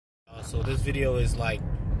So this video is like,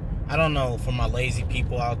 I don't know, for my lazy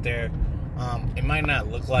people out there, it might not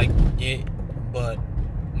look like it, but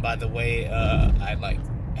by the way, I like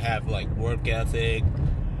have like work ethic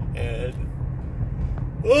and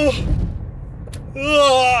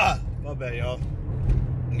my bad, y'all.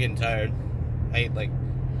 I'm getting tired. I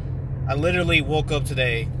literally woke up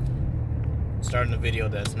today, starting a video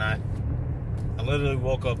that's not. I literally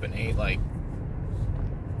woke up and ate like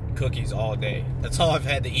cookies all day. That's all I've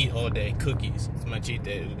had to eat all day. Cookies. It's my cheat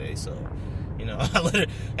day today, so you know, I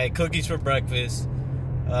literally had cookies for breakfast.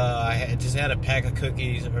 I just had a pack of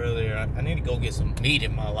cookies earlier. I need to go get some meat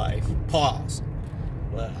in my life. Pause.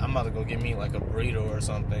 But I'm about to go get me like a burrito or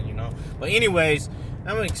something, you know. But anyways,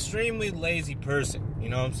 I'm an extremely lazy person. You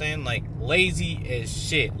know what I'm saying? Like, lazy as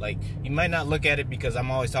shit. Like, you might not look at it because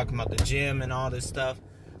I'm always talking about the gym and all this stuff.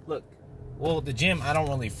 Look, well, the gym, I don't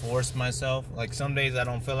really force myself. Like, some days I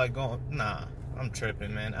don't feel like going. Nah, I'm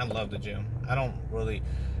tripping, man. I love the gym. I don't really.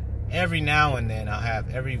 Every now and then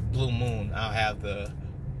every blue moon, I'll have the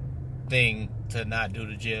thing to not do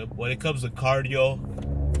the gym. When it comes to cardio,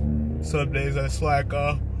 some days I slack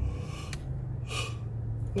off.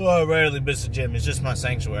 Well, I rarely miss the gym. It's just my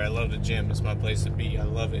sanctuary. I love the gym. It's my place to be. I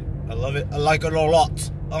love it. I love it. I like it a lot.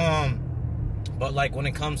 But like when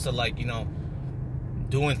it comes to like, you know,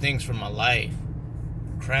 doing things for my life,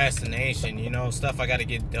 procrastination, you know, stuff I got to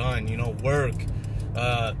get done, you know, work.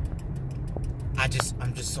 I'm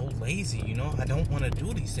just so lazy, you know. I don't want to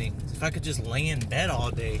do these things. If I could just lay in bed all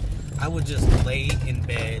day, I would just lay in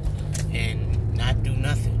bed and not do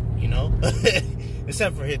nothing. You know,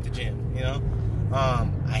 except for hit the gym, you know.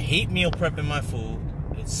 I hate meal prepping my food.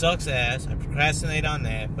 It sucks ass. I procrastinate on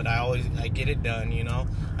that, but I get it done, you know.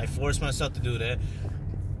 I force myself to do that.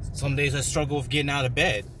 Some days I struggle with getting out of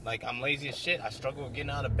bed. Like, I'm lazy as shit. I struggle with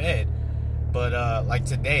getting out of bed. But, like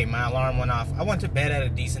today, my alarm went off. I went to bed at a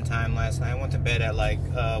decent time last night. I went to bed at, like,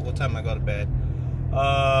 what time I go to bed?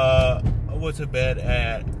 I went to bed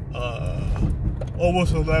at,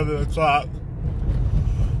 almost 11 o'clock.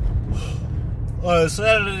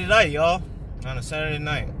 Saturday night, y'all. On a Saturday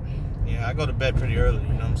night. Yeah, I go to bed pretty early, you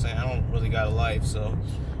know what I'm saying? I don't really got a life, so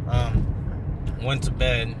went to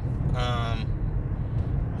bed.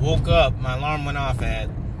 Woke up, my alarm went off at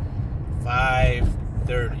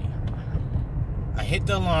 5:30. I hit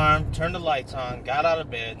the alarm, turned the lights on, got out of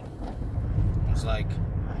bed. I was like,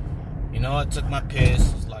 you know what, took my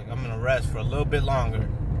piss. It's like, I'm gonna rest for a little bit longer.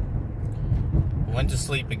 Went to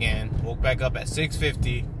sleep again. Woke back up at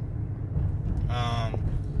 6:50.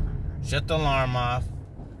 Shut the alarm off,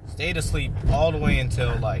 stayed asleep all the way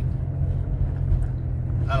until like,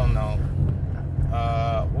 I don't know,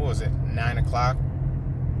 what was it, 9 o'clock?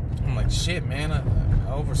 I'm like, shit, man, I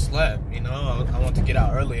overslept, you know. I want to get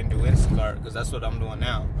out early and do Instacart, because that's what I'm doing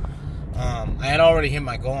now. I had already hit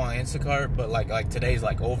my goal on Instacart, but like today's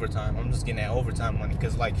like overtime. I'm just getting that overtime money,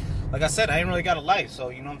 because like I said, I ain't really got a life, so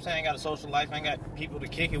you know what I'm saying, I ain't got a social life, I ain't got people to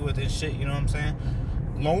kick it with and shit, you know what I'm saying,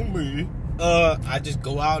 lonely. I just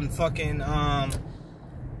go out and fucking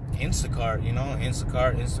Instacart, you know,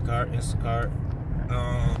 Instacart.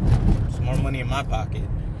 Some more money in my pocket.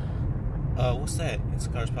 What's that?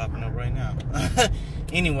 Instacart's popping up right now.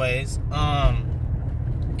 Anyways,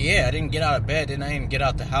 yeah, I didn't get out of bed, then I didn't get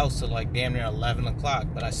out the house till like damn near 11 o'clock,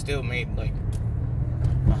 but I still made like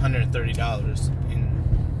 $130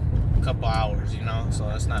 in a couple hours, you know, so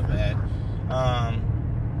that's not bad.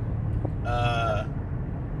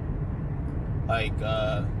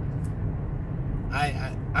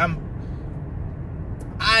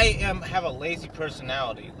 I have a lazy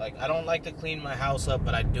personality. Like, I don't like to clean my house up,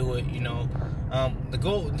 but I do it, you know.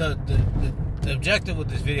 The objective with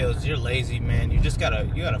this video is, you're lazy, man. You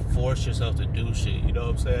gotta force yourself to do shit, you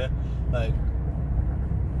know what I'm saying? Like,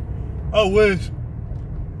 I wish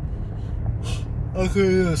I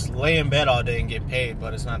could just lay in bed all day and get paid,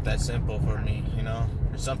 but it's not that simple for me, you know.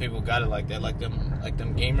 Some people got it like that, like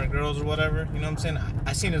them gamer girls or whatever, you know what I'm saying?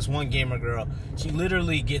 I seen this one gamer girl, she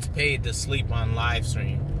literally gets paid to sleep on live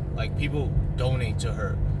stream. Like, people donate to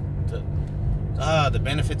her. The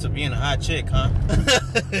benefits of being a hot chick, huh?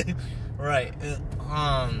 Right.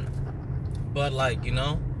 But like, you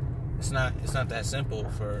know, it's not that simple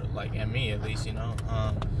for like, and me at least, you know.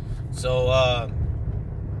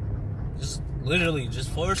 Just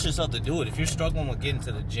force yourself to do it. If you're struggling with getting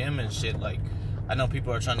to the gym and shit, like, I know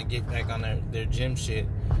people are trying to get back on their gym shit,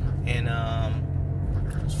 and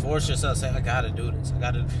just force yourself, say, I gotta do this,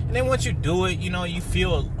 and then once you do it, you know, you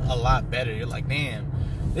feel a lot better. You're like, damn,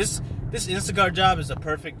 this Instacart job is a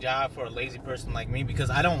perfect job for a lazy person like me, because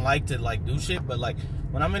I don't like to like do shit, but like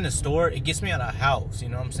when I'm in the store, it gets me out of the house, you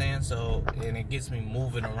know what I'm saying? So, and it gets me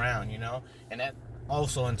moving around, you know, and that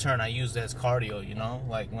also in turn I use that as cardio, you know?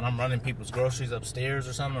 Like when I'm running people's groceries upstairs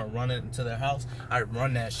or something, or running into their house, I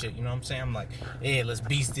run that shit, you know what I'm saying? I'm like, hey, let's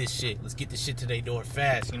beast this shit. Let's get this shit to their door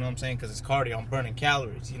fast, you know what I'm saying? Because it's cardio, I'm burning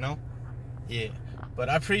calories, you know? Yeah. But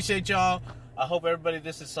I appreciate y'all. I hope everybody,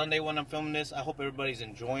 this is Sunday when I'm filming this, I hope everybody's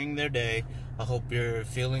enjoying their day. I hope you're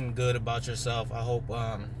feeling good about yourself. I hope,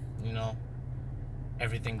 you know,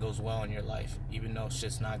 everything goes well in your life, even though it's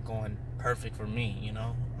just not going perfect for me, you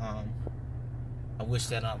know? I wish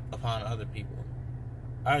that upon other people.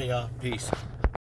 Alright, y'all. Peace.